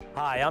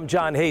Hi, I'm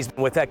Jon Hazman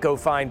with Echo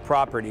Fine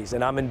Properties,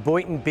 and I'm in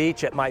Boynton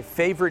Beach at my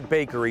favorite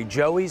bakery,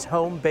 Joey's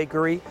Home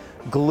Bakery,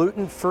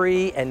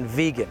 gluten-free and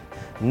vegan.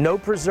 No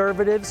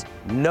preservatives,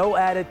 no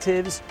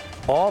additives,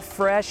 all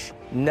fresh,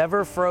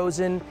 never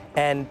frozen,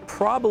 and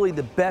probably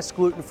the best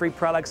gluten-free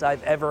products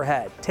I've ever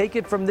had. Take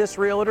it from this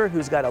realtor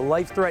who's got a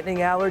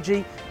life-threatening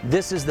allergy.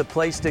 This is the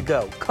place to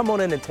go. Come on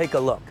in and take a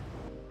look.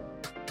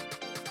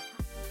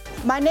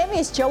 My name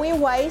is Joey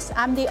Weiss.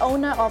 I'm the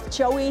owner of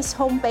Joey's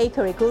Home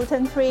Bakery,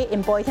 gluten-free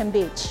in Boynton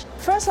Beach.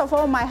 First of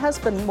all, my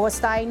husband was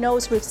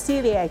diagnosed with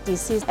celiac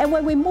disease, and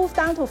when we moved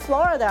down to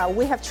Florida,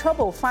 we have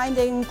trouble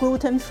finding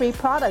gluten-free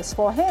products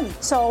for him.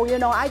 So,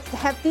 I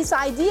have this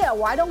idea,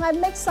 why don't I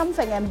make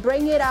something and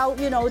bring it out,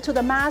 to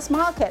the mass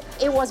market?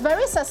 It was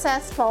very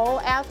successful.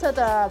 After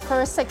the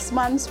first 6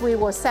 months, we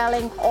were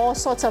selling all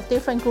sorts of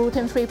different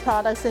gluten-free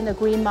products in the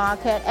green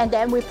market, and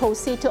then we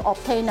proceed to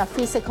obtain a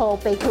physical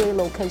bakery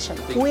location.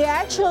 We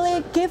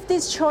actually give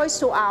this choice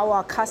to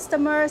our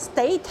customers.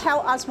 They tell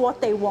us what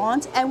they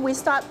want, and we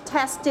start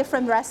test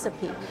different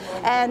recipes.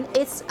 And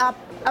it's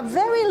a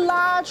very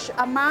large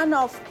amount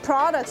of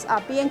products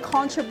are being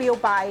contributed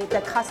by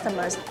the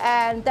customers.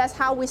 And that's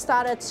how we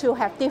started to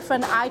have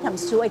different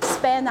items to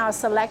expand our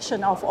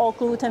selection of all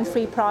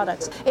gluten-free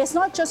products. It's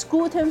not just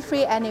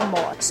gluten-free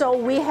anymore. So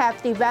we have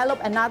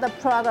developed another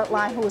product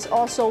line who's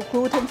also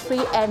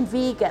gluten-free and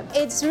vegan.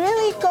 It's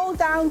really go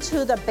down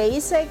to the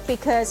basic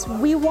because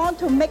we want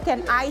to make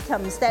an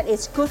item that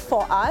is good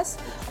for us,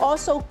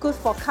 also good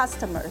for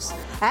customers.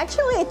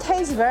 Actually, it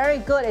tastes very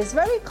good. It's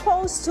very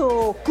close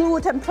to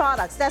gluten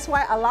products. That's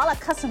why a lot of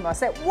customers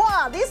say,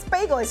 wow, this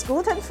bagel is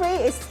gluten-free.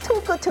 It's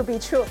too good to be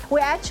true. We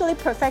actually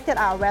perfected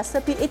our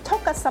recipe. It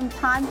took us some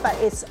time, but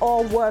it's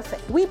all worth it.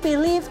 We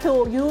believe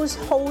to use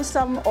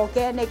wholesome,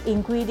 organic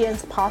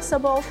ingredients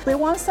possible. We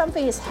want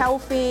something that's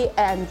healthy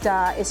and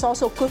it's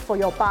also good for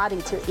your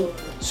body to eat.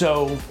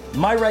 So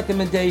my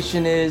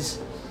recommendation is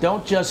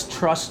don't just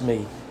trust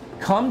me.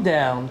 Come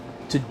down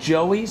to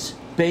Joey's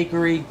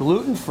Bakery,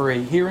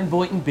 gluten-free, here in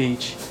Boynton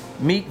Beach.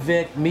 Meet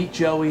Vic, meet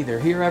Joey. They're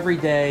here every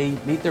day.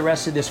 Meet the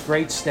rest of this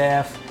great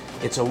staff.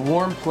 It's a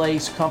warm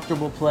place,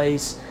 comfortable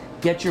place.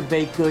 Get your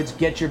baked goods,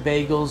 get your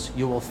bagels.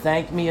 You will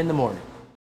thank me in the morning.